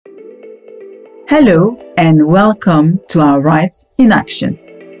Hello and welcome to our Rights in Action.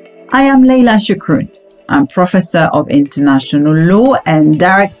 I am Leila Shukroon. I'm Professor of International Law and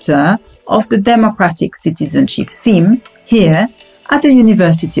Director of the Democratic Citizenship theme here at the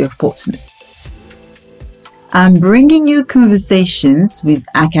University of Portsmouth. I'm bringing you conversations with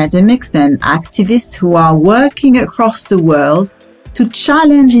academics and activists who are working across the world to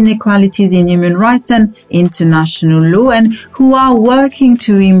challenge inequalities in human rights and international law, and who are working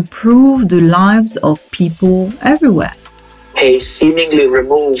to improve the lives of people everywhere. A seemingly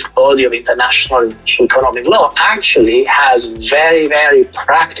removed body of international economic law actually has very, very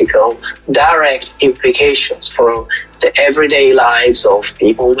practical, direct implications for the everyday lives of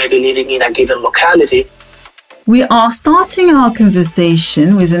people who may be living in a given locality. We are starting our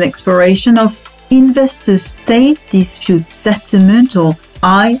conversation with an exploration of Investor-State Dispute Settlement, or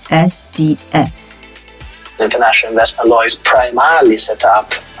ISDS. International investment law is primarily set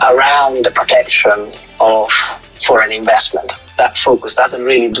up around the protection of foreign investment. That focus doesn't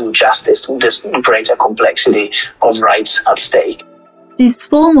really do justice to this greater complexity of rights at stake. This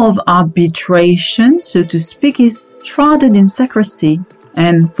form of arbitration, so to speak, is shrouded in secrecy,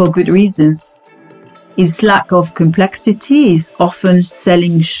 and for good reasons. Its lack of complexity is often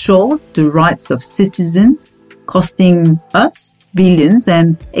selling short the rights of citizens, costing us billions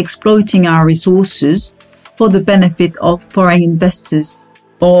and exploiting our resources for the benefit of foreign investors.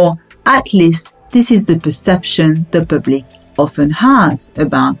 Or at least this is the perception the public often has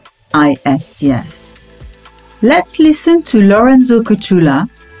about ISDS. Let's listen to Lorenzo Cotula,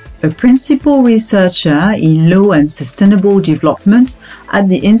 a principal researcher in law and sustainable development at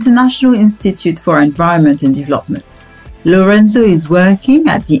the International Institute for Environment and Development. Lorenzo is working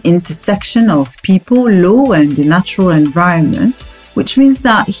at the intersection of people, law, and the natural environment, which means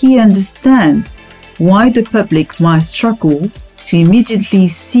that he understands why the public might struggle to immediately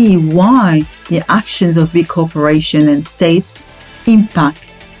see why the actions of big corporations and states impact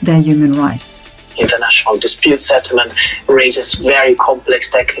their human rights. International dispute settlement raises very complex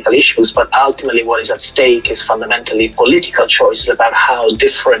technical issues, but ultimately what is at stake is fundamentally political choices about how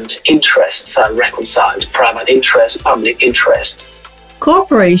different interests are reconciled: private interest, public interest.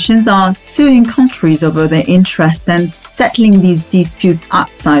 Corporations are suing countries over their interests and settling these disputes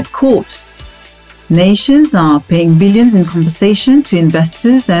outside court. Nations are paying billions in compensation to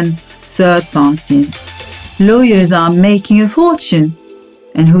investors and third parties. Lawyers are making a fortune,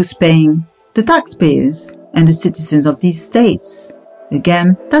 and who's paying? The taxpayers and the citizens of these states.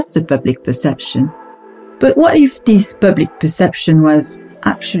 Again, that's the public perception. But what if this public perception was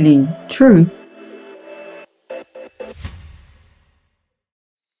actually true?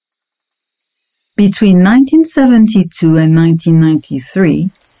 Between 1972 and 1993,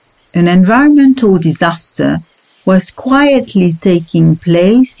 an environmental disaster was quietly taking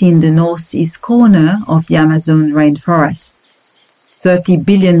place in the northeast corner of the Amazon rainforest. 30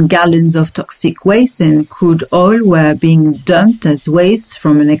 billion gallons of toxic waste and crude oil were being dumped as waste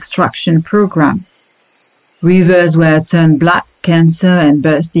from an extraction program. Rivers were turned black, cancer and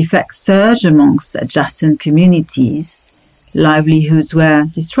birth defects surged amongst adjacent communities. Livelihoods were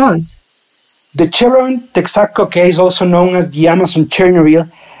destroyed. The Chevron Texaco case, also known as the Amazon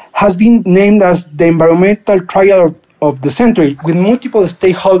Chernobyl, has been named as the environmental trial of the century, with multiple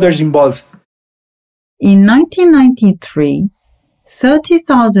stakeholders involved. In 1993,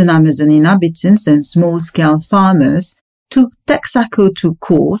 30,000 Amazon inhabitants and small-scale farmers took Texaco to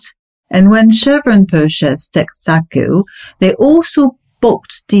court, and when Chevron purchased Texaco, they also bought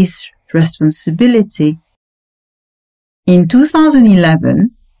this responsibility. In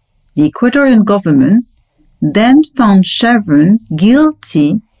 2011, the Ecuadorian government then found Chevron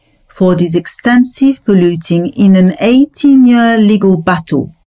guilty for this extensive polluting in an 18-year legal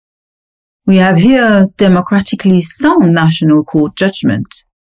battle. We have here a democratically sound national court judgment.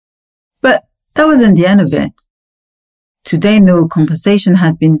 But that wasn't the end of it. Today, no compensation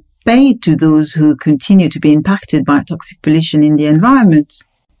has been paid to those who continue to be impacted by toxic pollution in the environment,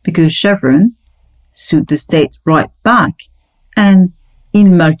 because Chevron sued the state right back and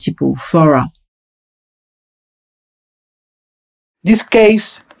in multiple fora. This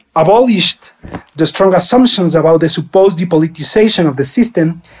case abolished the strong assumptions about the supposed depoliticization of the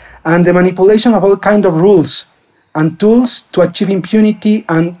system and the manipulation of all kinds of rules and tools to achieve impunity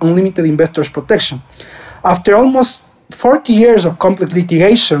and unlimited investors' protection. After almost 40 years of complex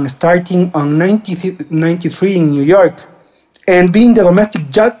litigation, starting on 1993 in New York, and being the domestic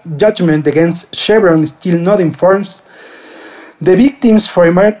judgment against Chevron still not in force, the victims for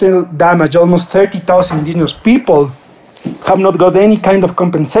environmental damage, almost 30,000 indigenous people, have not got any kind of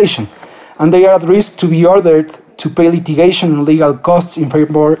compensation, and they are at risk to be ordered to pay litigation and legal costs in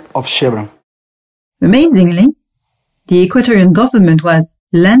favor of Chevron. Amazingly, the Ecuadorian government was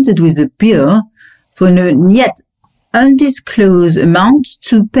landed with a bill for an yet undisclosed amount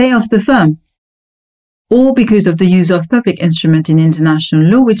to pay off the firm, all because of the use of public instrument in international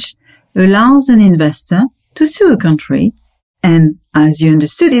law, which allows an investor to sue a country. And as you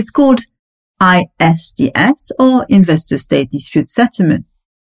understood, it's called ISDS, or Investor State Dispute Settlement.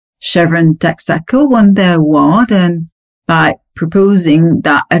 Chevron Texaco won their award, and by proposing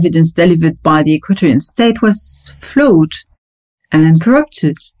that evidence delivered by the Ecuadorian state was flawed and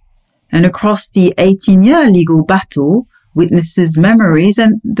corrupted. And across the 18-year legal battle, witnesses' memories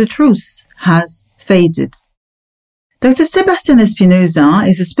and the truth has faded. Dr. Sebastián Espinosa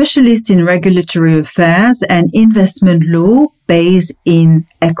is a specialist in regulatory affairs and investment law based in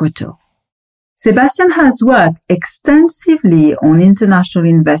Ecuador. Sebastián has worked extensively on international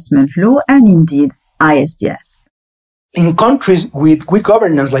investment law and indeed ISDS. In countries with weak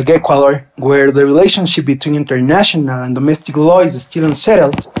governance like Ecuador, where the relationship between international and domestic law is still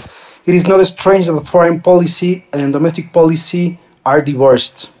unsettled, it is not strange that foreign policy and domestic policy are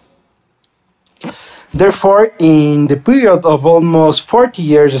divorced. Therefore, in the period of almost 40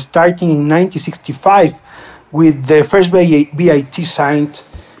 years, starting in 1965, with the first BIT signed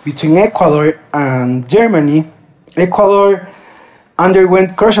between Ecuador and Germany, Ecuador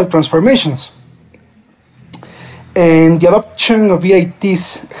underwent crucial transformations. And the adoption of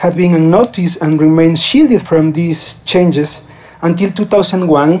BITs had been unnoticed and remained shielded from these changes until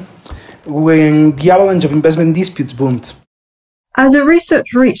 2001, when the avalanche of investment disputes boomed. As a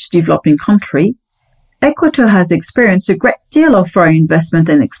research-rich developing country, Ecuador has experienced a great deal of foreign investment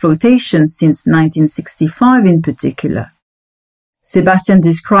and exploitation since 1965 in particular. Sebastián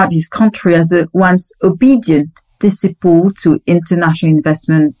described his country as a once obedient disciple to international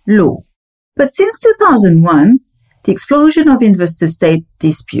investment law. But since 2001, the explosion of investor-state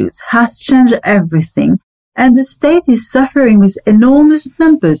disputes has changed everything, and the state is suffering with enormous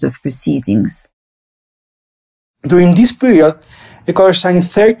numbers of proceedings. During this period, Ecuador signed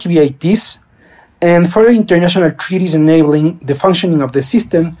 30 BITs and further international treaties enabling the functioning of the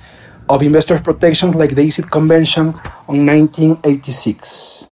system of investor protections like the ICSID Convention of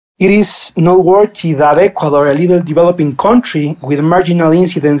 1986. It is noteworthy that Ecuador, a little developing country with marginal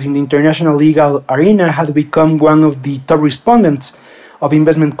incidents in the international legal arena, had become one of the top respondents of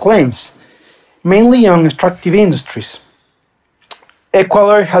investment claims, mainly on extractive industries.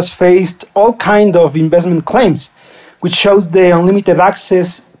 Ecuador has faced all kinds of investment claims, which shows the unlimited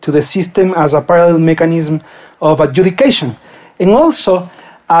access to the system as a parallel mechanism of adjudication, and also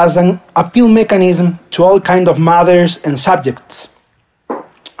as an appeal mechanism to all kinds of matters and subjects.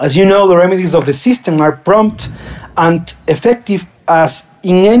 As you know, the remedies of the system are prompt and effective as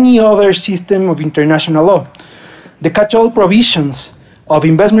in any other system of international law. The catch-all provisions of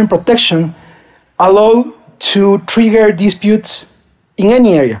investment protection allow to trigger disputes in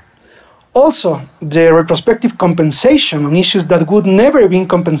any area. Also, the retrospective compensation on issues that would never have been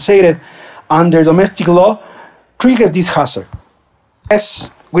compensated under domestic law triggers this hazard.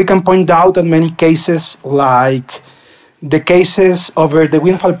 Yes, we can point out on many cases like the cases over the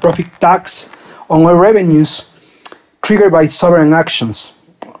windfall profit tax on oil revenues triggered by sovereign actions.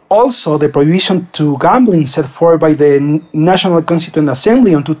 Also, the prohibition to gambling set forth by the National Constituent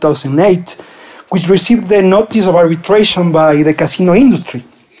Assembly in 2008, which received the notice of arbitration by the casino industry.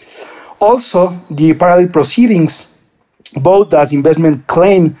 Also, the parallel proceedings, both as investment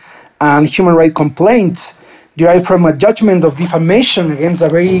claim and human rights complaints, derived from a judgment of defamation against a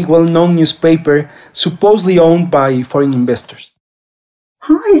very well-known newspaper supposedly owned by foreign investors.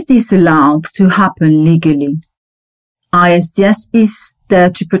 How is this allowed to happen legally? ISDS is there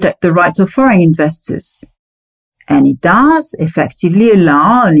to protect the rights of foreign investors, and it does effectively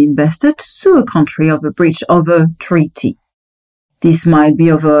allow an investor to sue a country of a breach of a treaty. This might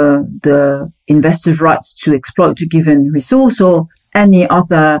be over the investor's rights to exploit a given resource or any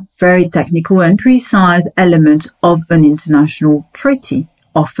other very technical and precise element of an international treaty,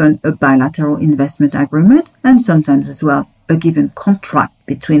 often a bilateral investment agreement and sometimes as well a given contract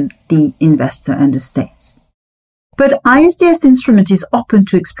between the investor and the states. But ISDS instrument is open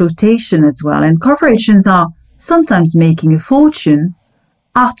to exploitation as well, and corporations are sometimes making a fortune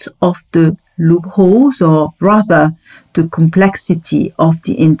out of the loopholes, or rather the complexity of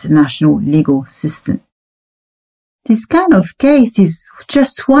the international legal system. This kind of case is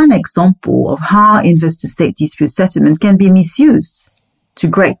just one example of how investor-state dispute settlement can be misused to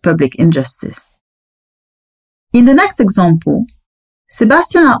great public injustice. In the next example,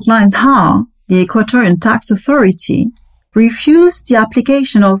 Sebastián outlines how the Ecuadorian Tax Authority refused the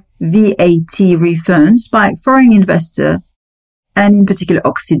application of VAT refunds by foreign investors, and in particular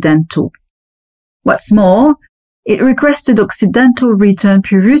Occidental. What's more, it requested Occidental return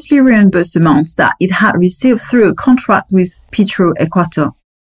previously reimbursed amounts that it had received through a contract with Petroequator,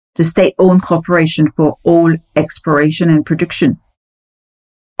 the state-owned corporation for oil exploration and production.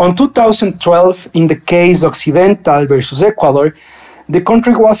 On 2012, in the case Occidental versus Ecuador, the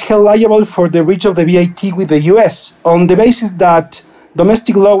country was held liable for the breach of the VAT with the US on the basis that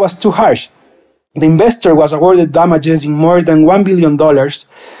domestic law was too harsh. The investor was awarded damages in more than $1 billion,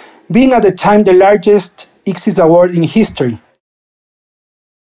 being at the time the largest ICSID award in history.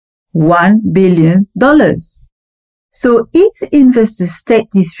 $1 billion. So is investor-state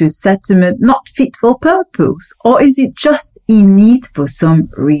dispute settlement not fit for purpose, or is it just in need for some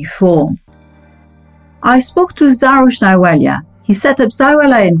reform? I spoke to Zarosh Zaiwalia. He set up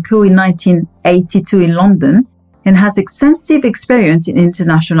Zaiwalia & Co. in 1982 in London and has extensive experience in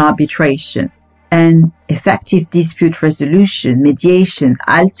international arbitration and effective dispute resolution, mediation,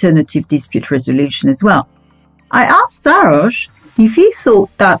 alternative dispute resolution as well. I asked Zarosh if he thought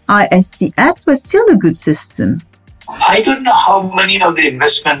that ISDS was still a good system. I don't know how many of the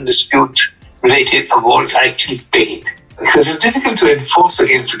investment dispute-related awards are actually paid, because it's difficult to enforce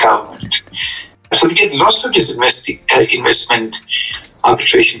against the government. So we get lots of these investment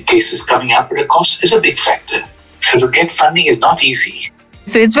arbitration cases coming up, but the cost is a big factor. So to get funding is not easy.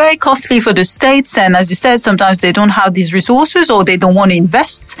 So it's very costly for the states, and as you said, sometimes they don't have these resources or they don't want to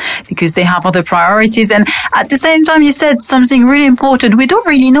invest because they have other priorities. And at the same time, you said something really important. We don't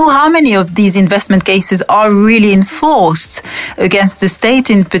really know how many of these investment cases are really enforced against the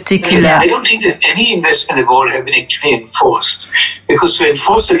state in particular. I don't think that any investment award have been actually enforced, because to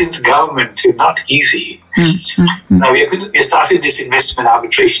enforce against the government is not easy. Mm-hmm. Now, we started this investment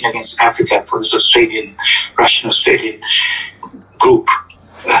arbitration against Africa for this Russian-Australian group.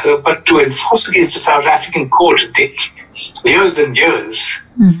 But to enforce against the South African court would take years and years,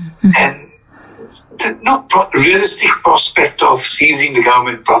 and no realistic prospect of seizing the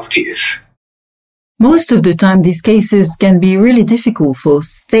government properties. Most of the time, these cases can be really difficult for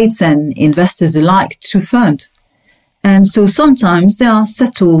states and investors alike to fund. And so sometimes they are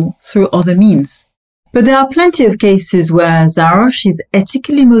settled through other means. But there are plenty of cases where Zarosh is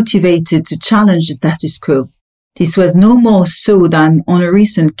ethically motivated to challenge the status quo. This was no more so than on a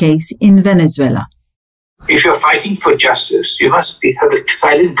recent case in Venezuela. If you're fighting for justice, you must have the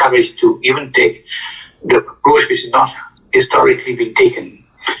silent courage to even take the approach which has not historically been taken.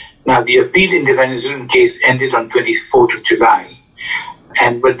 Now, the appeal in the Venezuelan case ended on 24th of July.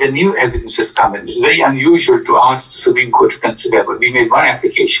 But the new evidence has come in. It's very unusual to ask the Supreme Court to consider, but we made one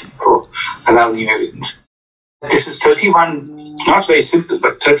application for allowing new evidence. This is 31, not very simple,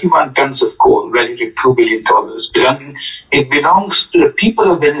 but 31 tons of coal valued at $2 billion. It belongs to the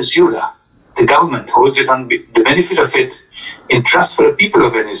people of Venezuela. The government holds it on the benefit of it in trust for the people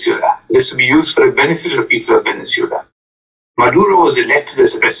of Venezuela. This will be used for the benefit of the people of Venezuela. Maduro was elected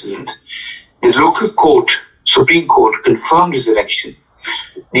as president. The local court, Supreme Court, confirmed his election.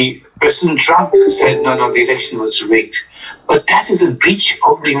 The President Trump said, no, the election was rigged. But that is a breach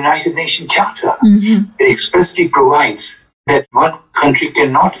of the United Nations Charter. It expressly provides that one country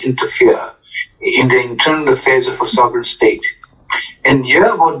cannot interfere in the internal affairs of a sovereign state. And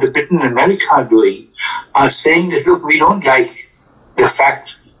here, what the Britain and America are doing are saying that, look, we don't like the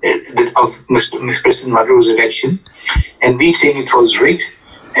fact that of Mr. President Maduro's election, and we think it was rigged,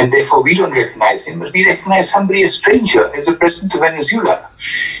 and therefore we don't recognize him, but we recognize somebody, a stranger, as the president of Venezuela.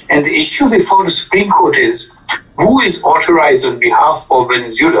 And the issue before the Supreme Court is, who is authorized on behalf of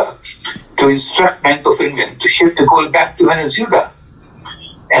Venezuela to instruct Bank of England to ship the gold back to Venezuela?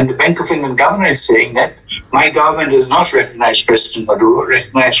 And the Bank of England governor is saying that my government does not recognize President Maduro,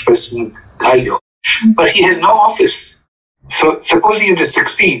 recognize President Guaido, but he has no office. So supposing him to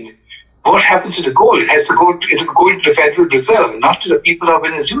succeed, what happens to the gold? It has to go into the Federal Reserve, not to the people of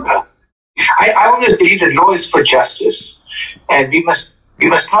Venezuela. I always believe that law is for justice, and we must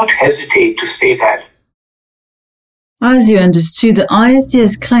not hesitate to say that. As you understood, the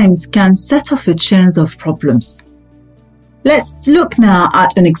ISDS claims can set off a chain of problems. Let's look now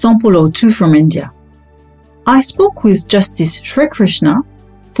at an example or two from India. I spoke with Justice Sri Krishna,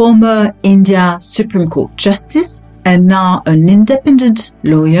 former India Supreme Court Justice, and now an independent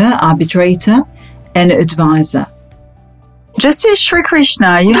lawyer, arbitrator, and advisor. Justice Sri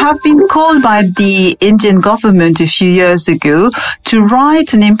Krishna, you have been called by the Indian government a few years ago to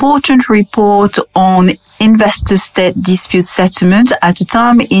write an important report on investor-state dispute settlement at a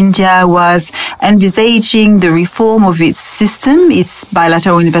time India was envisaging the reform of its system, its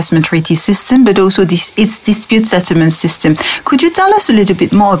bilateral investment treaty system, but also its dispute settlement system. Could you tell us a little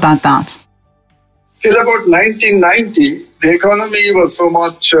bit more about that? In about 1990, the economy was so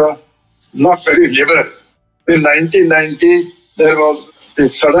much not very liberal. In 1990, there was the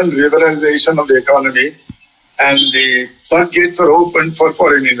sudden liberalization of the economy and the floodgates were opened for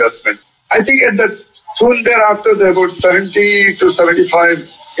foreign investment. I think soon thereafter, there were 70 to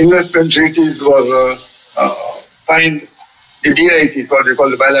 75 investment treaties were signed. The BITs, what we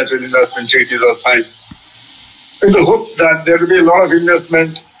call the bilateral investment treaties, were signed. With the hope that there will be a lot of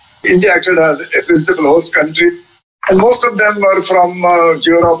investment. India acted as a principal host country. And most of them were from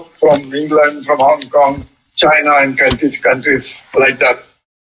Europe, from England, from Hong Kong, China, and countries like that.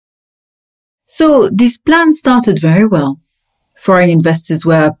 So this plan started very well. Foreign investors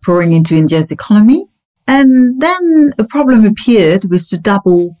were pouring into India's economy. And then a problem appeared with the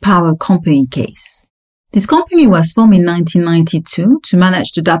Double Power Company case. This company was formed in 1992 to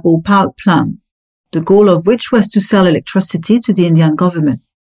manage the Double Power Plan, the goal of which was to sell electricity to the Indian government.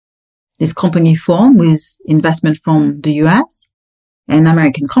 This company formed with investment from the US and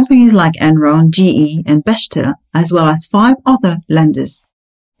American companies like Enron, GE, and Bechtel, as well as 5 other lenders.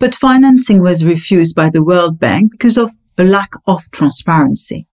 But financing was refused by the World Bank because of a lack of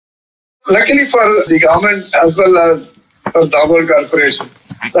transparency. Luckily for the government as well as for Dabur Corporation,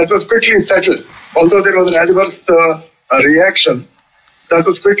 that was quickly settled. Although there was an adverse reaction, that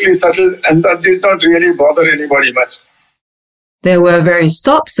was quickly settled and that did not really bother anybody much. There were various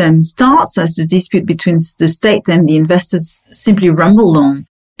stops and starts as the dispute between the state and the investors simply rumbled on.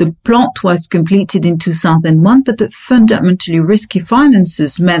 The plant was completed in 2001, but the fundamentally risky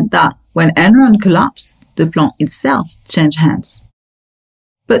finances meant that when Enron collapsed, the plant itself changed hands.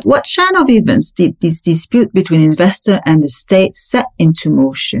 But what chain of events did this dispute between investor and the state set into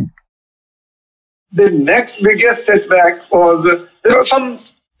motion? The next biggest setback was, the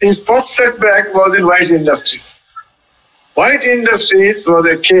first setback was in White Industries. White Industries was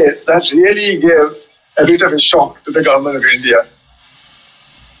a case that really gave a bit of a shock to the government of India.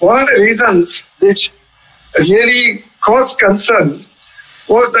 One of the reasons which really caused concern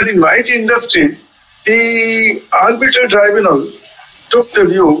was that in White Industries, the arbitral tribunal took the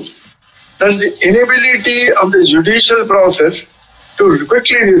view that the inability of the judicial process to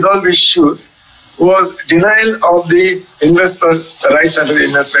quickly resolve issues was denial of the investment rights under the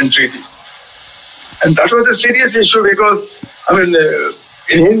investment treaty. And that was a serious issue because,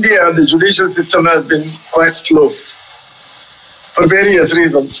 in India, the judicial system has been quite slow for various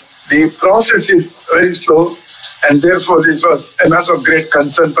reasons. The process is very slow and therefore this was a matter of great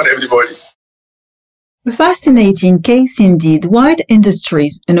concern for everybody. A fascinating case indeed. White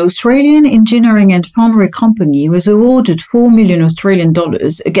Industries, an Australian engineering and foundry company, was awarded $4 million Australian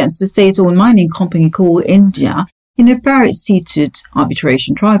against a state-owned mining company called India in a Paris-seated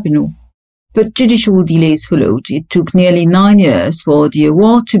arbitration tribunal. But judicial delays followed. It took nearly 9 years for the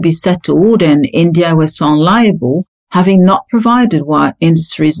award to be settled and India was found liable, having not provided White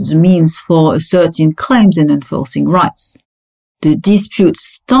Industries the means for asserting claims and enforcing rights. The dispute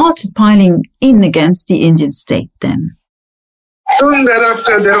started piling in against the Indian state then. Soon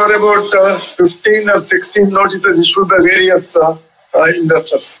thereafter, there were about 15 or 16 notices issued by various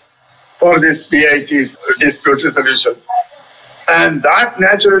investors for this BIT's dispute resolution. And that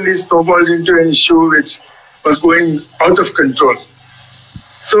naturally snowballed into an issue which was going out of control.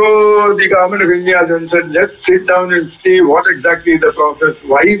 So the government of India then said, let's sit down and see what exactly is the process.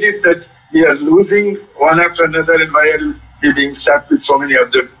 Why is it that we are losing one after another and why are we being slapped with so many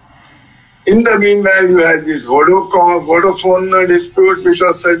of them? In the meanwhile, you had this Vodafone dispute, which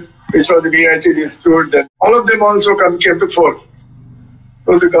was the BIT dispute. Then all of them also came to fore.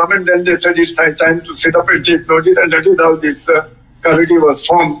 So the government then they said it's time to sit up and take notice, and that is how this committee was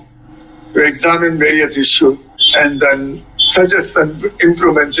formed to examine various issues and then suggest some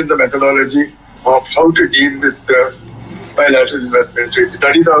improvements in the methodology of how to deal with bilateral investment treaty.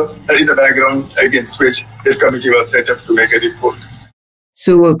 That is the background against which this committee was set up to make a report.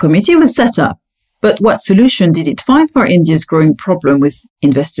 So a committee was set up. But what solution did it find for India's growing problem with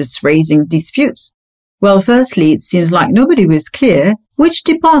investors raising disputes? Well, firstly, it seems like nobody was clear which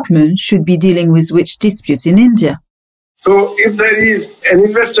department should be dealing with which disputes in India. So if there is an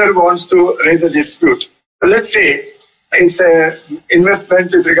investor who wants to raise a dispute, let's say it's an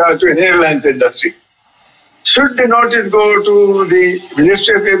investment with regard to an airlines industry. Should the notice go to the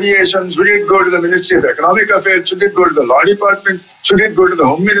Ministry of Aviation? Should it go to the Ministry of Economic Affairs? Should it go to the Law Department? Should it go to the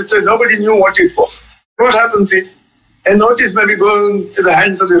Home Minister? Nobody knew what it was. What happens is, a notice may be going to the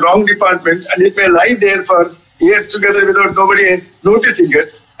hands of the wrong department and it may lie there for years together without nobody noticing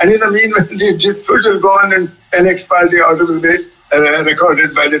it. And in the meanwhile, the dispute will go on and an ex parte order will be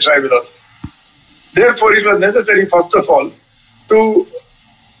recorded by the tribunal. Therefore, it was necessary, first of all, to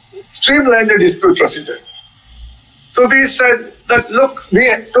streamline the dispute procedure. So we said that, look, we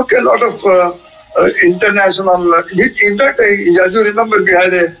took a lot of international, in fact, as you remember, we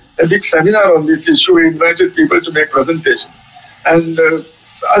had a big seminar on this issue. We invited people to make presentations. And as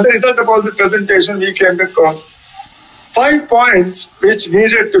a result of all the presentation, we came across 5 points which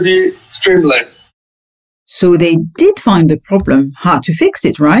needed to be streamlined. So they did find the problem, how to fix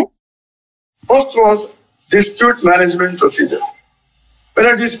it, right? First was dispute management procedure. When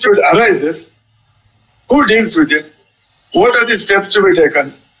a dispute arises, who deals with it? What are the steps to be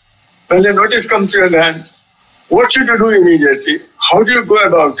taken? When the notice comes to your hand, what should you do immediately? How do you go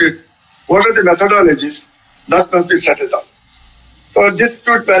about it? What are the methodologies? That must be settled up. So a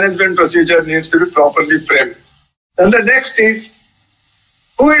dispute management procedure needs to be properly framed. And the next is,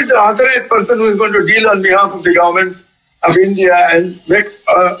 who is the authorized person who is going to deal on behalf of the government of India and make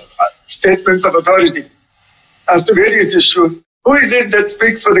statements of authority as to various issues? Who is it that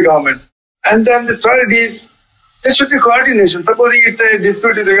speaks for the government? And then the third is, there should be coordination. Supposing it's a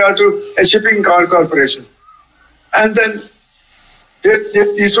dispute with regard to a shipping car corporation. And then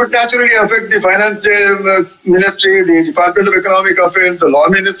this would naturally affect the finance ministry, the Department of Economic Affairs, the law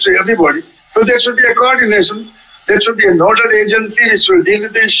ministry, everybody. So there should be a coordination. There should be a nodal agency which will deal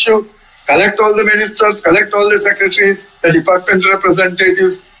with the issue, collect all the ministers, collect all the secretaries, the department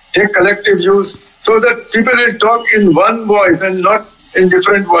representatives, take collective views so that people will talk in one voice and not in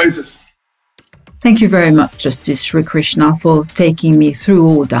different voices. Thank you very much, Justice Sri Krishna, for taking me through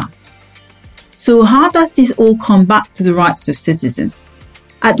all that. So how does this all come back to the rights of citizens?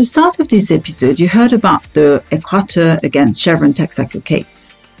 At the start of this episode, you heard about the Equator against Chevron Texaco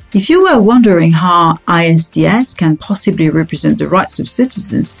case. If you were wondering how ISDS can possibly represent the rights of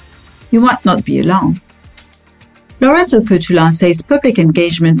citizens, you might not be alone. Lorenzo Cotula says public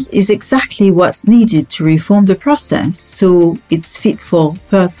engagement is exactly what's needed to reform the process, so it's fit for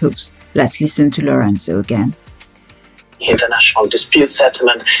purpose. Let's listen to Lorenzo again. International dispute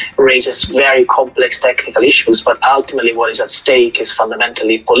settlement raises very complex technical issues, but ultimately what is at stake is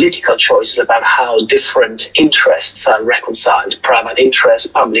fundamentally political choices about how different interests are reconciled, private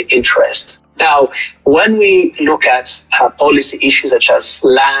interest, public interest. Now, when we look at policy issues such as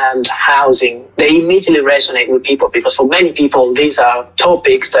land, housing, they immediately resonate with people because for many people, these are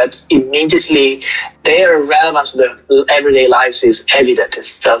topics that immediately their relevance to their everyday lives is evident,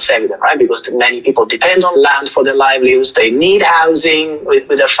 is self-evident, right? Because many people depend on land for their livelihoods, they need housing with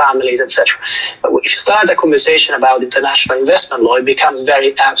their families, etc. But if you start a conversation about international investment law, it becomes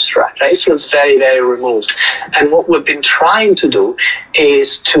very abstract, right? It feels very, very removed. And what we've been trying to do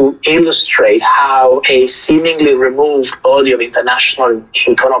is to illustrate how a seemingly removed body of international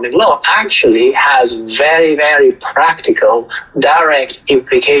economic law actually has very, very practical, direct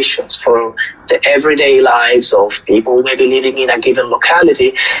implications for the everyday lives of people who may be living in a given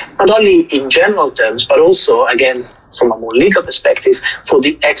locality, not only in general terms, but also, again, from a more legal perspective, for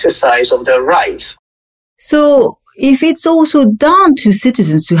the exercise of their rights. So, if it's also down to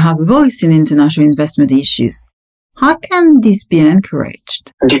citizens to have a voice in international investment issues, how can this be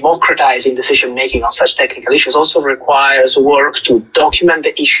encouraged? Democratizing decision-making on such technical issues also requires work to document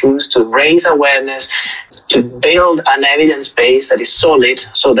the issues, to raise awareness, to build an evidence base that is solid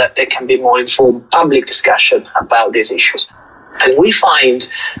so that there can be more informed public discussion about these issues. And we find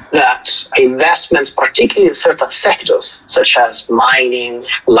that investments, particularly in certain sectors, such as mining,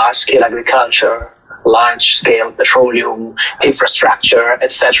 large-scale agriculture, large-scale petroleum, infrastructure,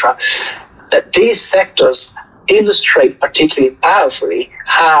 etc., that these sectors illustrate particularly powerfully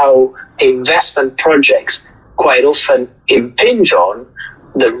how investment projects quite often impinge on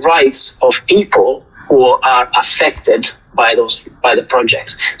the rights of people who are affected by the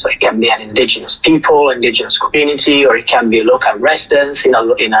projects. So it can be an indigenous people, indigenous community, or it can be local residents in a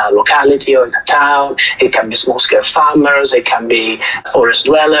locality or in a town. It can be small-scale farmers. It can be forest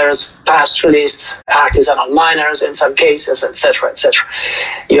dwellers, pastoralists, artisanal miners in some cases, etc., etc.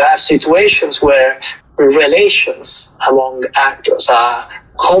 You have situations where relations among actors are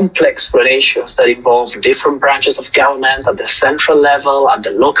complex relations that involve different branches of government at the central level, at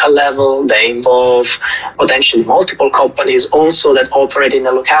the local level. They involve potentially multiple companies also that operate in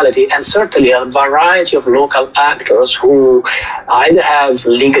the locality, and certainly a variety of local actors who either have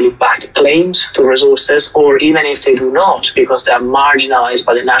legally backed claims to resources, or even if they do not, because they are marginalized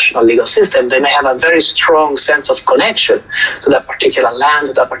by the national legal system, they may have a very strong sense of connection to that particular land,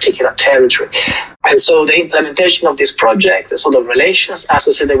 to that particular territory. And so the implementation of this project, the sort of relations associated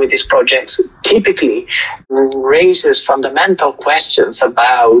associated with these projects typically raises fundamental questions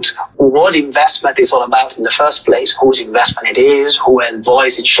about what investment is all about in the first place, whose investment it is, who has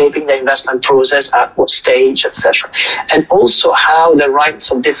voice in shaping the investment process, at what stage, etc. And also how the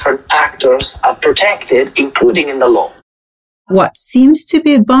rights of different actors are protected, including in the law. What seems to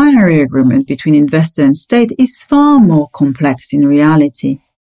be a binary agreement between investor and state is far more complex in reality.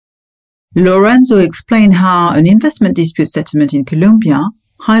 Lorenzo explained how an investment dispute settlement in Colombia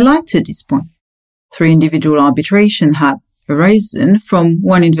highlighted this point. 3 individual arbitrations had arisen from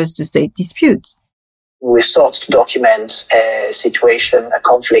one investor-state dispute. We sought to document a situation, a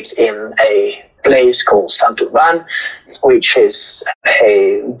conflict in a place called Santurban, which is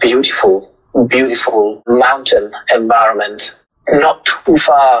a beautiful mountain environment not too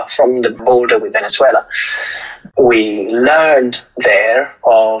far from the border with Venezuela. We learned there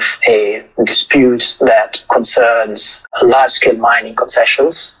of a dispute that concerns large-scale mining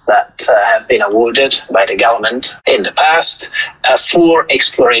concessions that have been awarded by the government in the past for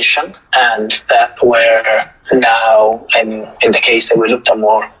exploration, and that were now, in the case that we looked at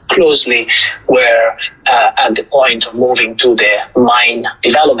more closely, were at the point of moving to the mine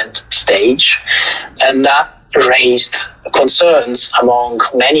development stage. And that raised concerns among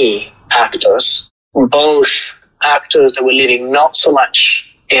many actors, both actors that were living not so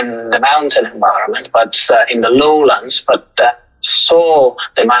much in the mountain environment, but in the lowlands, but that saw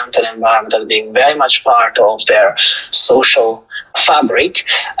the mountain environment as being very much part of their social fabric,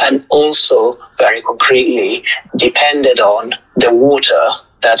 and also very concretely depended on the water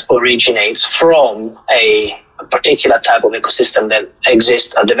that originates from a particular type of ecosystem that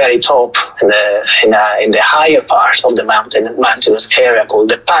exists at the very top in the higher part of the mountainous area called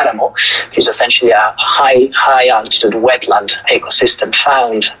the Paramo, which is essentially a high altitude wetland ecosystem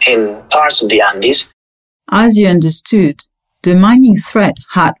found in parts of the Andes. As you understood, the mining threat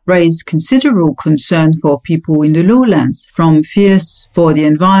had raised considerable concern for people in the lowlands, from fears for the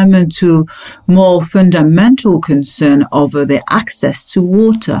environment to more fundamental concern over their access to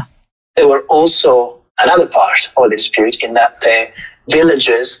water. There were also another part of the dispute in that the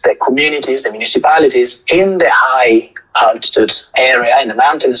villages, the communities, the municipalities in the high altitude area, in the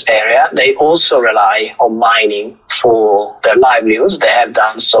mountainous area, they also rely on mining for their livelihoods. They have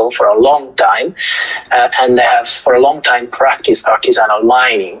done so for a long time, and they have for a long time practiced artisanal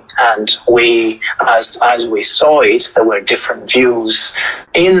mining. And we, as we saw it, there were different views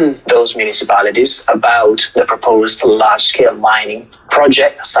in those municipalities about the proposed large-scale mining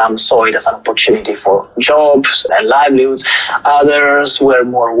project. Some saw it as an opportunity for jobs and livelihoods. Others were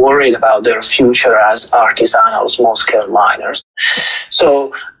more worried about their future as artisanal, small-scale miners.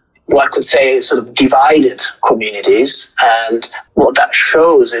 So one could say sort of divided communities, and what that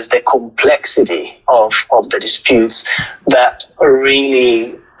shows is the complexity of the disputes that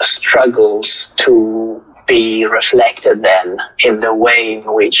really struggles to be reflected then in the way in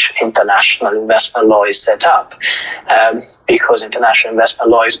which international investment law is set up, because international investment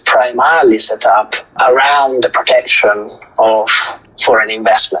law is primarily set up around the protection of foreign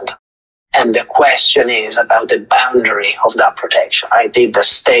investment. And the question is about the boundary of that protection. Did the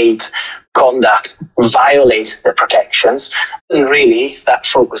state conduct violate the protections? And really, that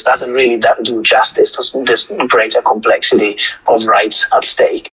focus doesn't really do justice to this greater complexity of rights at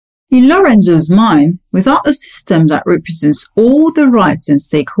stake. In Lorenzo's mind, without a system that represents all the rights and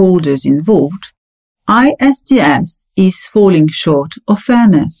stakeholders involved, ISDS is falling short of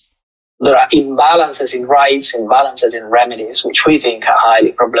fairness. There are imbalances in rights, imbalances in remedies, which we think are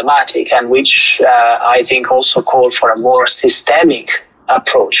highly problematic, and which I think also call for a more systemic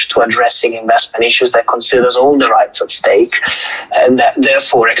approach to addressing investment issues that considers all the rights at stake, and that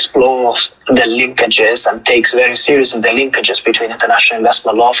therefore explores the linkages and takes very seriously the linkages between international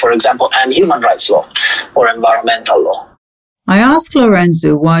investment law, for example, and human rights law or environmental law. I asked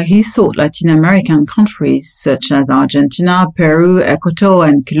Lorenzo why he thought Latin American countries such as Argentina, Peru, Ecuador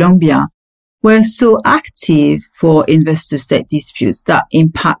and Colombia were so active for investor-state disputes that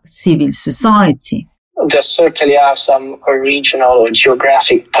impact civil society. There certainly are some regional or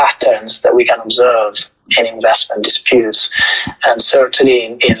geographic patterns that we can observe in investment disputes, and certainly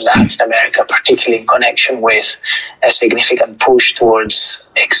in Latin America, particularly in connection with a significant push towards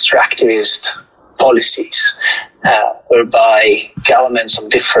extractivist policies, whereby governments of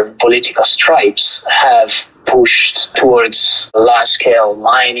different political stripes have pushed towards large-scale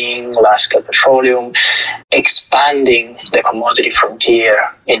mining, large-scale petroleum, expanding the commodity frontier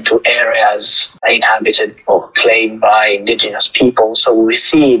into areas inhabited or claimed by indigenous people. So we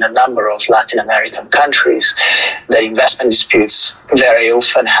see in a number of Latin American countries that investment disputes very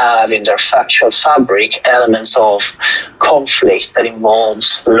often have in their factual fabric elements of conflict that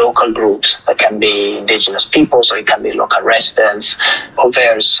involves local groups that can be indigenous peoples or it can be local residents of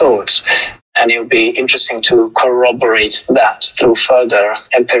various sorts. And it would be interesting to corroborate that through further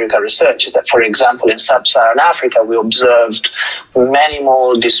empirical research. Is that, for example, in sub-Saharan Africa, we observed many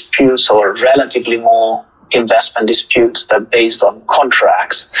more disputes or relatively more investment disputes that are based on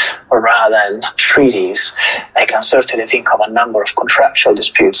contracts rather than treaties. I can certainly think of a number of contractual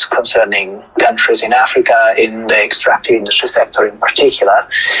disputes concerning countries in Africa, in the extractive industry sector in particular,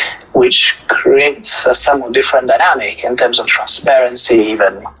 which creates a somewhat different dynamic in terms of transparency,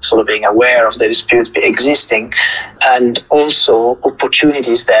 even sort of being aware of the disputes existing, and also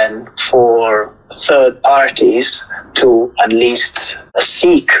opportunities then for third parties to at least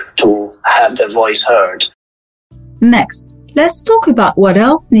seek to have their voice heard. Next, let's talk about what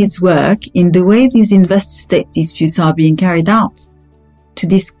else needs work in the way these investor-state disputes are being carried out. To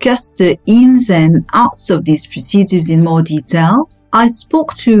discuss the ins and outs of these procedures in more detail, I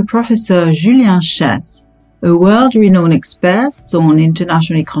spoke to Professor Julien Chess, a world-renowned expert on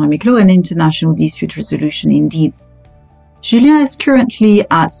international economic law and international dispute resolution indeed. Julien is currently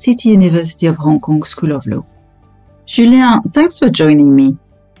at City University of Hong Kong School of Law. Julien, thanks for joining me.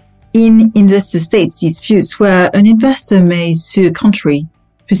 In investor-state disputes where an investor may sue a country,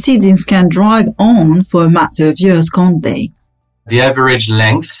 proceedings can drag on for a matter of years, can't they? The average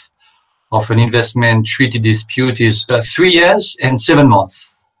length of an investment treaty dispute is 3 years and 7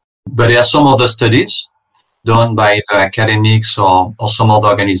 months. But there are some other studies done by either academics or some other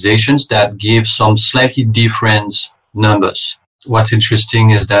organizations that give some slightly different numbers. What's interesting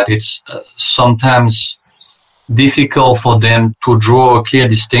is that it's sometimes difficult for them to draw a clear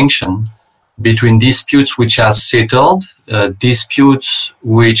distinction between disputes which are settled, disputes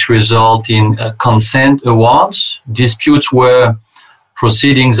which result in consent awards, disputes where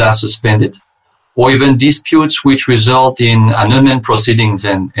proceedings are suspended, or even disputes which result in annulment proceedings,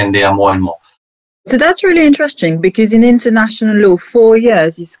 and there are more and more. So that's really interesting because in international law, 4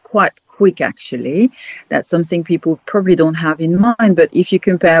 years is quite quick, actually. That's something people probably don't have in mind. But if you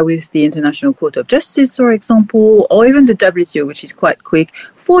compare with the International Court of Justice, for example, or even the WTO, which is quite quick,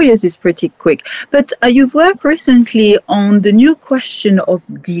 4 years is pretty quick. But you've worked recently on the new question of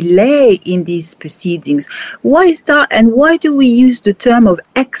delay in these proceedings. Why is that? And why do we use the term of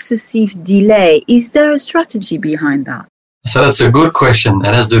excessive delay? Is there a strategy behind that? So that's a good question.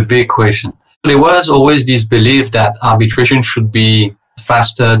 And that's the big question. There was always this belief that arbitration should be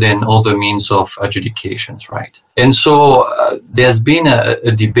faster than other means of adjudications, right? And so there's been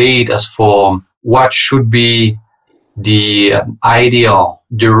a debate as for what should be the ideal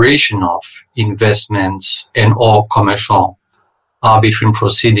duration of investments and or commercial arbitration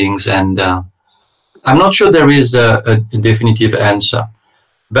proceedings. And I'm not sure there is a definitive answer.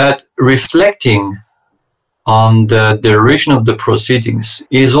 But reflecting on the duration of the proceedings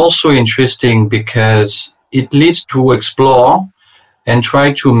is also interesting because it leads to explore and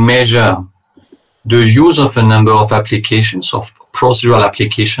try to measure the use of a number of applications, of procedural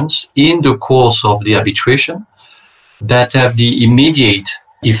applications in the course of the arbitration that have the immediate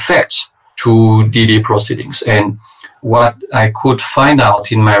effect to delay proceedings. And what I could find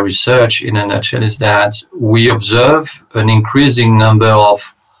out in my research in a nutshell is that we observe an increasing number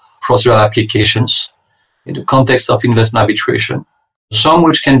of procedural applications in the context of investment arbitration, some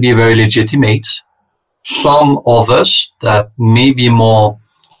which can be very legitimate, some others that may be more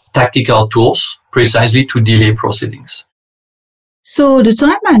tactical tools precisely to delay proceedings. So the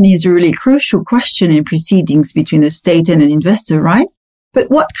timeline is a really crucial question in proceedings between a state and an investor, right? But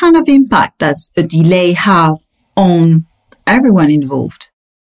what kind of impact does a delay have on everyone involved?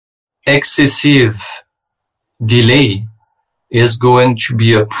 Excessive delay is going to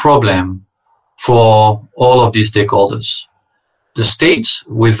be a problem for all of these stakeholders. The states,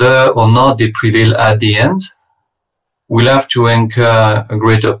 whether or not they prevail at the end, will have to incur a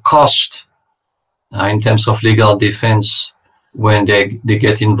greater cost in terms of legal defense when they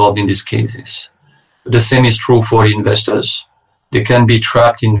get involved in these cases. The same is true for investors. They can be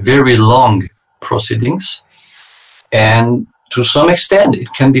trapped in very long proceedings, and to some extent, it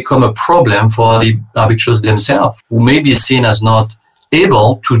can become a problem for the arbitrators themselves, who may be seen as not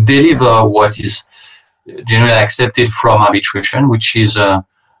able to deliver what is generally accepted from arbitration, which is a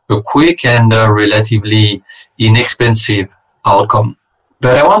quick and relatively inexpensive outcome.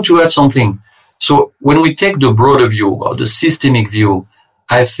 But I want to add something. So when we take the broader view or the systemic view,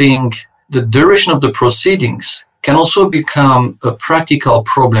 I think the duration of the proceedings can also become a practical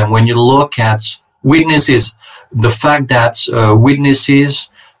problem when you look at witnesses. The fact that witnesses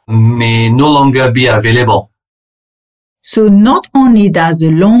may no longer be available. So not only does a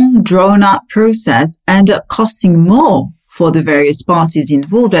long, drawn-out process end up costing more for the various parties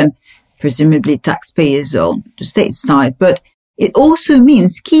involved and presumably taxpayers on the state side, but it also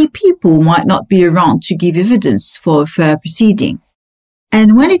means key people might not be around to give evidence for a fair proceeding.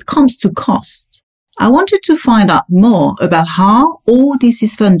 And when it comes to cost, I wanted to find out more about how all this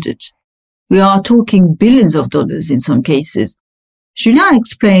is funded. We are talking billions of dollars in some cases. Julien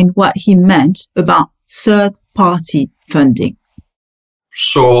explained what he meant about third-party funding.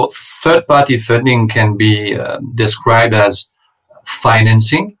 So third-party funding can be described as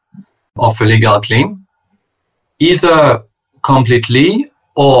financing of a legal claim, either completely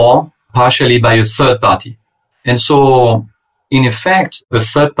or partially by a third party. And so, in effect, a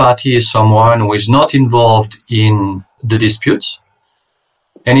third party is someone who is not involved in the disputes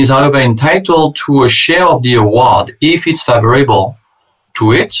and is, however, entitled to a share of the award if it's favorable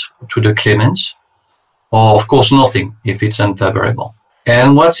to it, to the claimants, or, of course, nothing if it's unfavorable.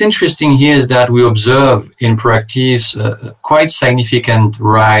 And what's interesting here is that we observe in practice a quite significant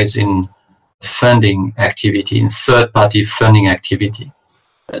rise in funding activity, in third-party funding activity.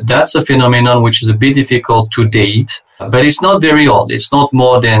 That's a phenomenon which is a bit difficult to date, but it's not very old. It's not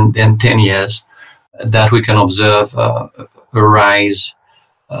more than 10 years that we can observe a rise.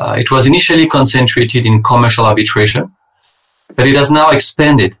 It was initially concentrated in commercial arbitration, but it has now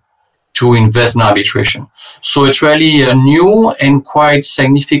expanded to investment arbitration. So it's really a new and quite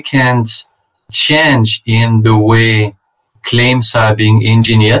significant change in the way claims are being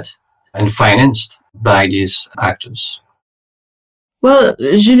engineered and financed by these actors. Well,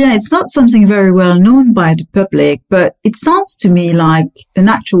 Julien, it's not something very well known by the public, but it sounds to me like an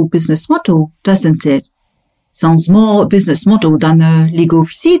actual business model, doesn't it? Sounds more a business model than a legal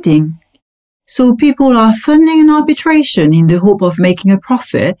proceeding. So people are funding an arbitration in the hope of making a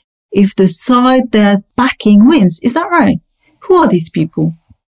profit if the side they're backing wins. Is that right? Who are these people?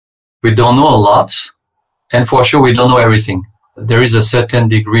 We don't know a lot, and for sure we don't know everything. There is a certain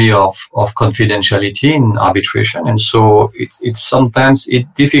degree of confidentiality in arbitration, and so it's sometimes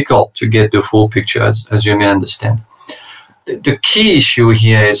difficult to get the full picture, as you may understand. The key issue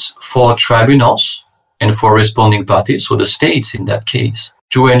here is for tribunals and for responding parties, so the states in that case,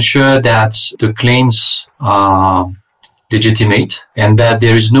 to ensure that the claims are legitimate and that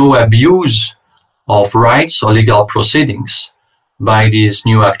there is no abuse of rights or legal proceedings by these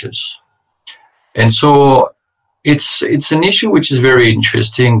new actors. And so it's an issue which is very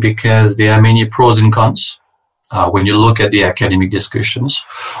interesting because there are many pros and cons when you look at the academic discussions,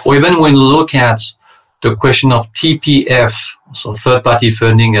 or even when you look at the question of TPF, so third-party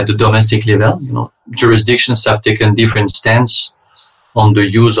funding at the domestic level. Jurisdictions have taken different stance on the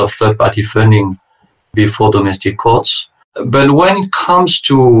use of third-party funding before domestic courts. But when it comes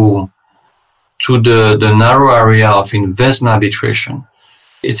to the narrow area of investment arbitration,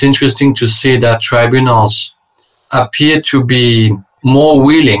 it's interesting to see that tribunals appear to be more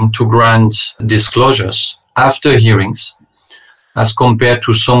willing to grant disclosures after hearings as compared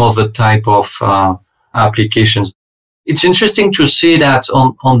to some other type of applications. It's interesting to see that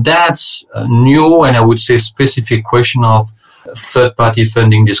on that new and I would say specific question of third-party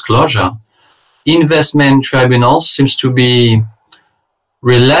funding disclosure, investment tribunals seems to be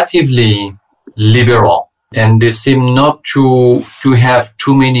relatively liberal, and they seem not to have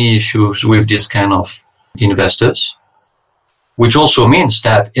too many issues with this kind of investors, which also means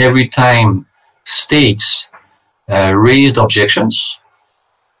that every time states raised objections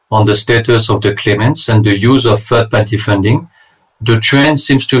on the status of the claimants and the use of third-party funding, the trend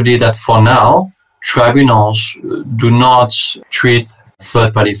seems to be that for now, tribunals do not treat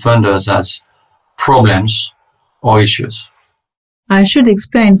third-party funders as problems or issues. I should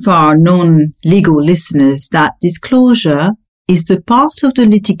explain for our non-legal listeners that disclosure is the part of the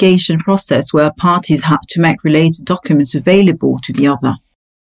litigation process where parties have to make related documents available to the other.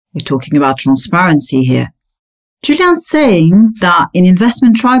 We're talking about transparency here. Julien's saying that in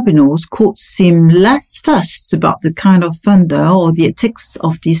investment tribunals, courts seem less fussed about the kind of funder or the ethics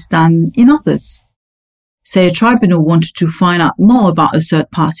of this than in others. Say a tribunal wanted to find out more about a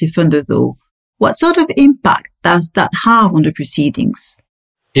third-party funder, though. What sort of impact does that have on the proceedings?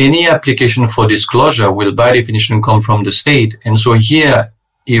 Any application for disclosure will by definition come from the state. And so here,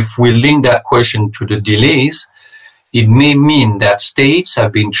 if we link that question to the delays, it may mean that states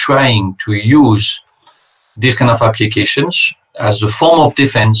have been trying to use these kind of applications as a form of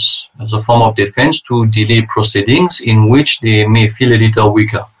defense to delay proceedings in which they may feel a little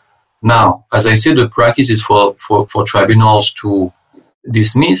weaker. Now, as I said, the practice is for tribunals to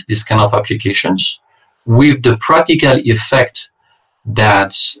dismiss this kind of applications with the practical effect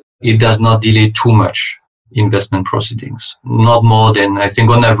that it does not delay too much investment proceedings, not more than, I think,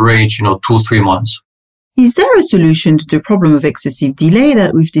 on average, 2-3 months. Is there a solution to the problem of excessive delay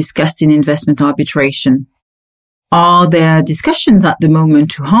that we've discussed in investment arbitration? Are there discussions at the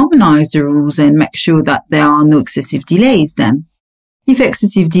moment to harmonize the rules and make sure that there are no excessive delays then? If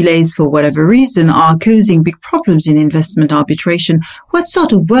excessive delays for whatever reason are causing big problems in investment arbitration, what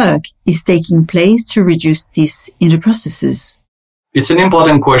sort of work is taking place to reduce this in the processes? It's an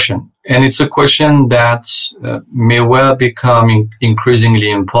important question, and it's a question that may well become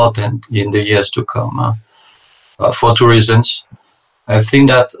increasingly important in the years to come for two reasons. I think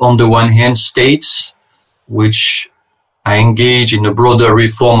that on the one hand, states which are engaged in a broader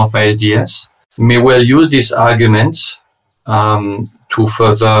reform of ISDS may well use this argument to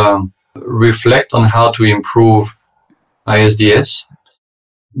further reflect on how to improve ISDS.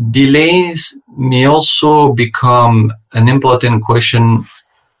 Delays may also become an important question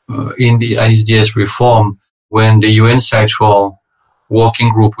in the ISDS reform when the UN Central Working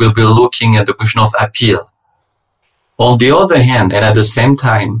Group will be looking at the question of appeal. On the other hand, and at the same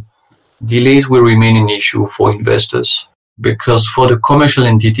time, delays will remain an issue for investors because for the commercial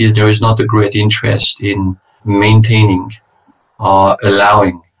entities, there is not a great interest in maintaining or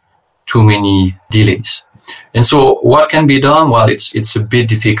allowing too many delays. And so what can be done? Well, it's a bit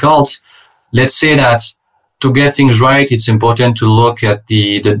difficult. Let's say that to get things right, it's important to look at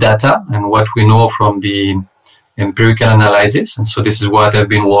the data and what we know from the empirical analysis. And so this is what I've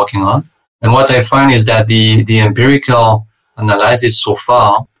been working on. And what I find is that the empirical analysis so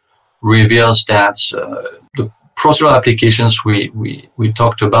far reveals that the procedural applications we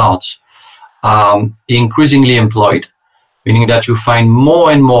talked about are increasingly employed, meaning that you find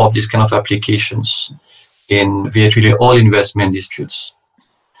more and more of these kind of applications in virtually all investment disputes.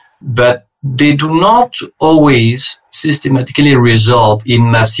 But they do not always systematically result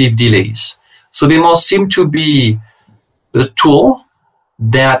in massive delays. So they must seem to be a tool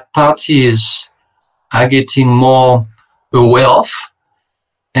that parties are getting more aware of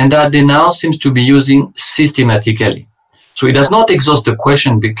and that they now seem to be using systematically. So it does not exhaust the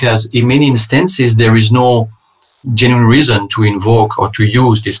question because in many instances there is no genuine reason to invoke or to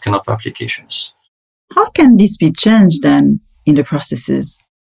use this kind of applications. How can this be changed then in the processes?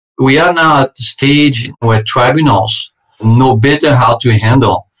 We are now at the stage where tribunals know better how to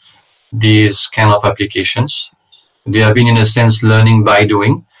handle these kind of applications. They have been, in a sense, learning by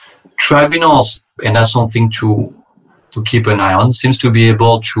doing. Tribunals, and that's something to keep an eye on, seems to be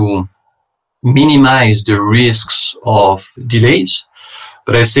able to minimize the risks of delays.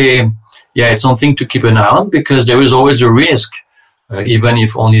 But I say, it's something to keep an eye on because there is always a risk, even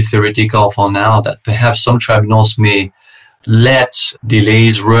if only theoretical for now, that perhaps some tribunals may let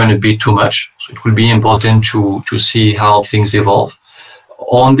delays run a bit too much. So it will be important to see how things evolve.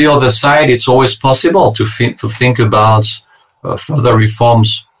 On the other side, it's always possible to think about further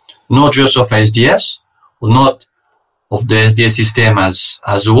reforms, not just of ISDS, or not of the SDS system as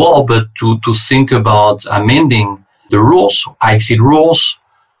a whole, but to think about amending the rules, ICSID rules,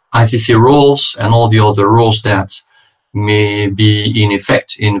 ICC rules, and all the other rules that may be in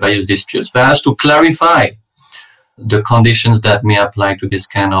effect in various disputes, perhaps to clarify the conditions that may apply to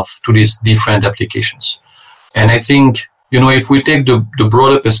these different applications. And I think, if we take the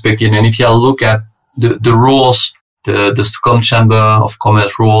broader perspective, and if you look at the rules, the Stockholm Chamber of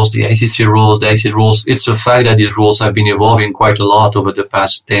Commerce rules, the ICC rules, the ICSID rules, it's a fact that these rules have been evolving quite a lot over the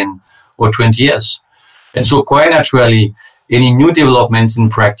past 10 or 20 years. And so quite naturally, any new developments in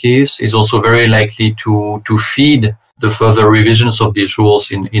practice is also very likely to feed the further revisions of these rules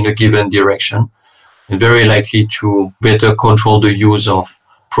in a given direction, and very likely to better control the use of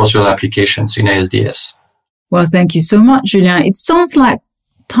procedural applications in ISDS. Well, thank you so much, Julien. It sounds like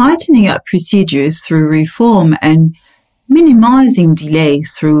tightening up procedures through reform and minimizing delay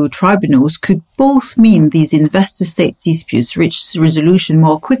through tribunals could both mean these investor-state disputes reach resolution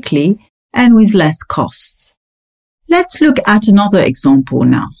more quickly and with less costs. Let's look at another example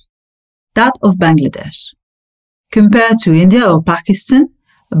now, that of Bangladesh. Compared to India or Pakistan,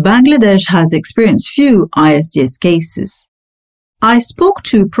 Bangladesh has experienced few ISDS cases. I spoke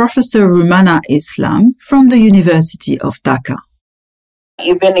to Professor Rumana Islam from the University of Dhaka.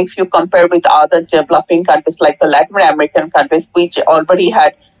 Even if you compare with other developing countries like the Latin American countries, which already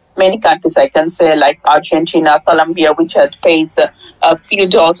had many countries, I can say like Argentina, Colombia, which had faced a few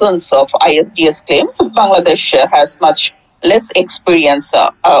dozens of ISDS claims, Bangladesh has much less experience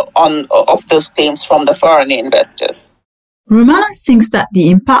of those claims from the foreign investors. Rumana thinks that the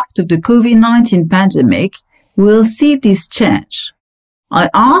impact of the COVID-19 pandemic will see this change. I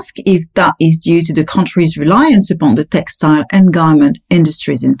ask if that is due to the country's reliance upon the textile and garment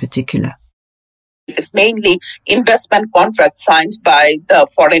industries in particular. It's mainly investment contracts signed by the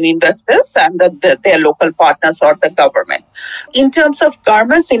foreign investors and their local partners or the government. In terms of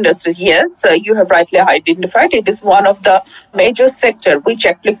garments industry, yes, you have rightly identified it is one of the major sectors which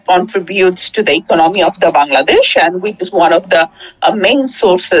actually contributes to the economy of the Bangladesh and which is one of the main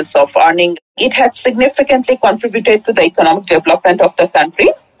sources of earning. It has significantly contributed to the economic development of the country.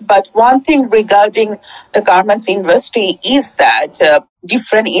 But one thing regarding the garments industry is that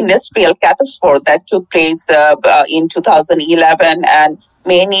different industrial catastrophes that took place in 2011 and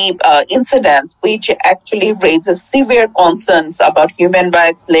many incidents which actually raises severe concerns about human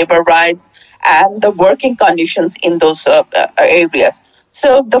rights, labor rights, and the working conditions in those areas.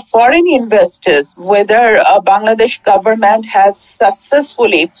 So the foreign investors, whether Bangladesh government has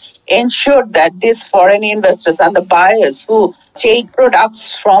successfully ensured that these foreign investors and the buyers who take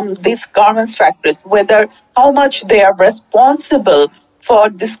products from these garments factories, whether how much they are responsible for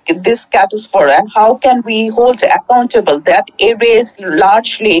this catastrophe and how can we hold accountable, that area is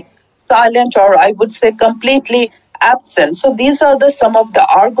largely silent or I would say completely absent. So these are some of the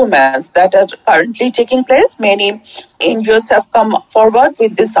arguments that are currently taking place. Many NGOs have come forward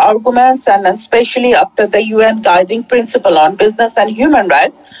with these arguments, and especially after the UN Guiding Principle on Business and Human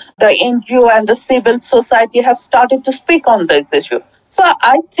Rights, the NGO and the civil society have started to speak on this issue. So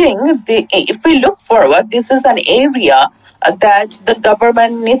I think if we look forward, this is an area that the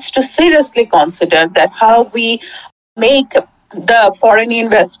government needs to seriously consider, that how we make the foreign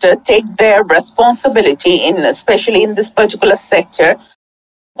investor take their responsibility especially in this particular sector.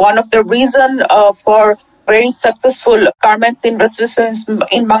 One of the reasons for very successful garments investors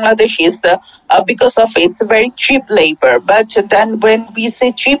in Bangladesh is because of its very cheap labor. But then when we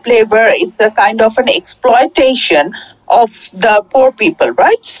say cheap labor, it's a kind of an exploitation of the poor people,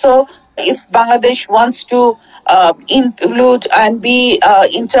 right? So if Bangladesh wants to include and be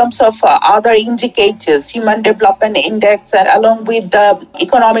in terms of other indicators, Human Development Index, and along with the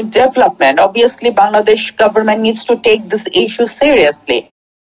economic development, obviously Bangladesh government needs to take this issue seriously.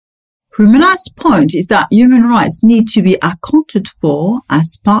 Rumana's point is that human rights need to be accounted for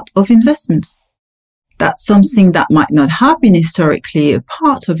as part of investments. That's something that might not have been historically a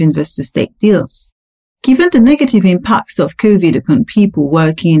part of investor-state deals. Given the negative impacts of COVID upon people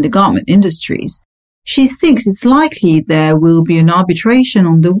working in the garment industries, she thinks it's likely there will be an arbitration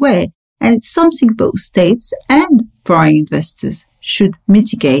on the way, and it's something both states and foreign investors should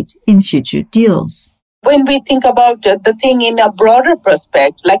mitigate in future deals. When we think about the thing in a broader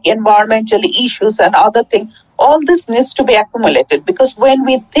perspective, like environmental issues and other things, all this needs to be accumulated, because when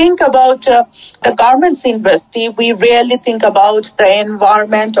we think about the garments industry, we rarely think about the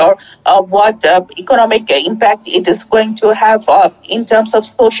environment or what economic impact it is going to have in terms of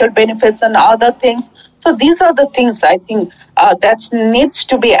social benefits and other things. So these are the things I think that needs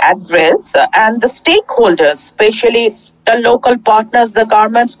to be addressed, and the stakeholders, especially the local partners, the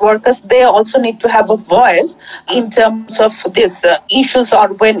garments workers, they also need to have a voice in terms of these issues or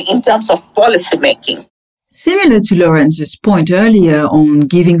in terms of policy making. Similar to Lorenz's point earlier on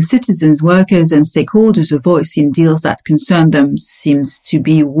giving citizens, workers and stakeholders a voice in deals that concern them seems to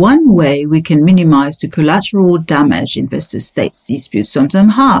be one way we can minimize the collateral damage investor-state disputes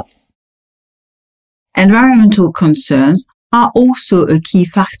sometimes have. Environmental concerns are also a key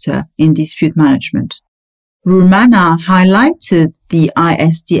factor in dispute management. Rumana highlighted the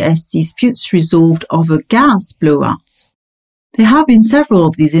ISDS disputes resolved over gas blowouts. There have been several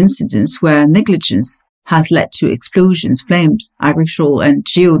of these incidents where negligence has led to explosions, flames, agricultural and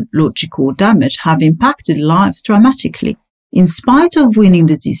geological damage have impacted lives dramatically. In spite of winning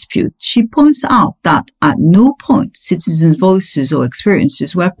the dispute, she points out that at no point citizens' voices or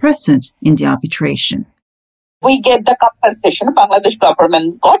experiences were present in the arbitration. We get the compensation, Bangladesh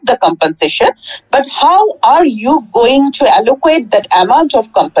government got the compensation, but how are you going to allocate that amount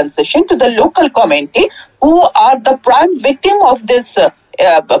of compensation to the local community who are the prime victim of this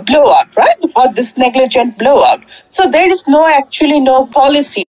blowout, right? Or this negligent blowout. So there is no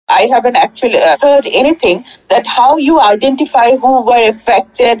policy. I haven't actually heard anything that how you identify who were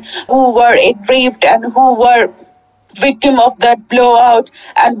affected, who were aggrieved, and who were victim of that blowout,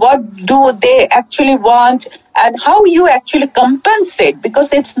 and what do they actually want, and how you actually compensate,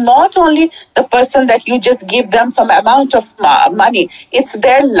 because it's not only the person that you just give them some amount of money, it's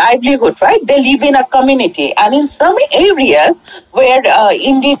their livelihood, right? They live in a community, and in some areas where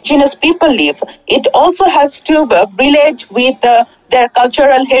indigenous people live, it also has to relate with their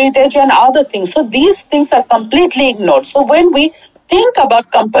cultural heritage and other things. So these things are completely ignored. So when we think about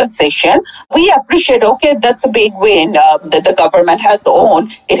compensation, we appreciate, okay, that's a big win that the government has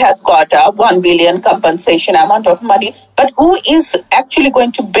owned. It has got a 1 billion compensation amount of money. But who is actually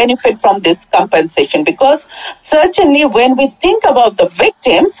going to benefit from this compensation? Because certainly when we think about the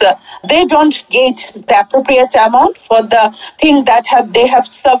victims, they don't get the appropriate amount for the thing that they have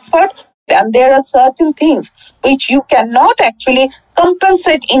suffered. And there are certain things which you cannot actually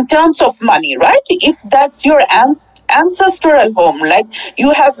compensate in terms of money, right? If that's your ancestral home, like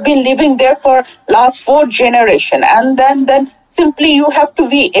you have been living there for last 4 generations, and then simply you have to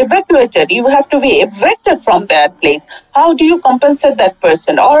be evacuated, you have to be evicted from that place. How do you compensate that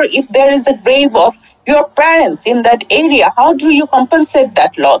person? Or if there is a grave of your parents in that area, how do you compensate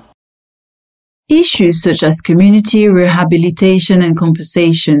that loss? Issues such as community rehabilitation and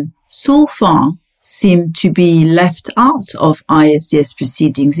compensation so far seem to be left out of ISDS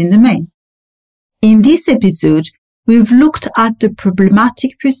proceedings in the main. In this episode, we've looked at the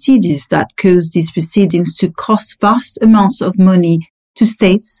problematic procedures that cause these proceedings to cost vast amounts of money to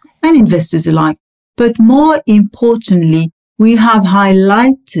states and investors alike. But more importantly, we have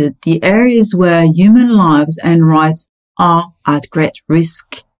highlighted the areas where human lives and rights are at great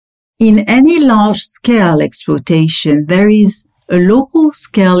risk. In any large-scale exploitation, there is a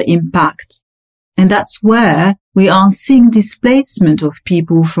local-scale impact, and that's where we are seeing displacement of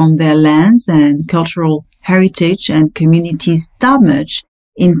people from their lands and cultural heritage and communities damaged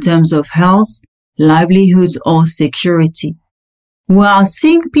in terms of health, livelihoods, or security. We are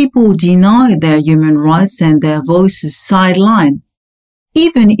seeing people deny their human rights and their voices sidelined,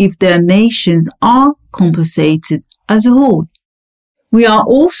 even if their nations are compensated as a whole. We are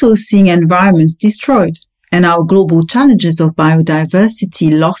also seeing environments destroyed and our global challenges of biodiversity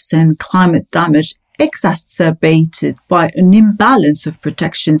loss and climate damage exacerbated by an imbalance of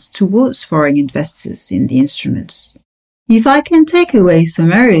protections towards foreign investors in the instruments. If I can take away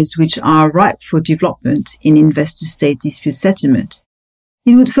some areas which are ripe for development in investor-state dispute settlement,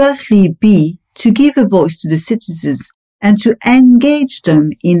 it would firstly be to give a voice to the citizens and to engage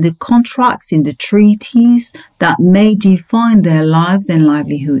them in the contracts, in the treaties that may define their lives and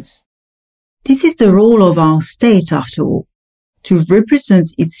livelihoods. This is the role of our state, after all, to represent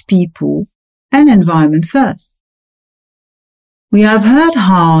its people and environment first. We have heard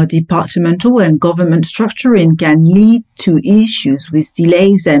how departmental and government structuring can lead to issues with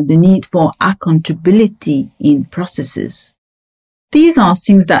delays and the need for accountability in processes. These are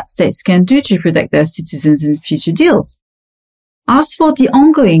things that states can do to protect their citizens in future deals. As for the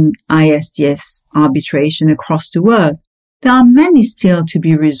ongoing ISDS arbitration across the world, there are many still to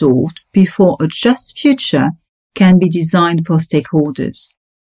be resolved before a just future can be designed for stakeholders.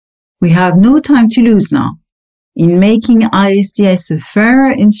 We have no time to lose now. In making ISDS a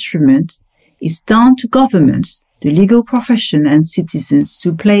fairer instrument, it's down to governments, the legal profession, and citizens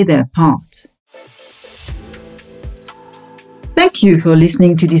to play their part. Thank you for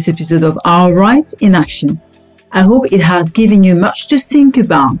listening to this episode of Our Rights in Action. I hope it has given you much to think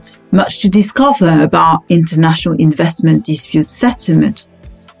about, much to discover about international investment dispute settlement.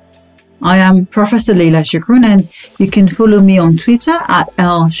 I am Professor Leila Shukroon, and you can follow me on Twitter at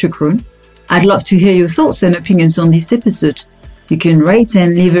 @LShukroon. I'd love to hear your thoughts and opinions on this episode. You can rate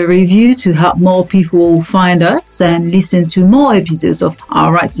and leave a review to help more people find us and listen to more episodes of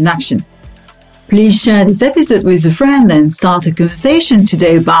Our Rights in Action. Please share this episode with a friend and start a conversation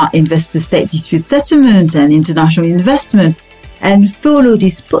today about investor-state dispute settlement and international investment. And follow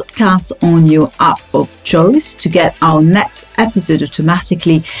this podcast on your app of choice to get our next episode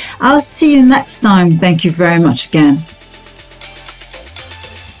automatically. I'll see you next time. Thank you very much again.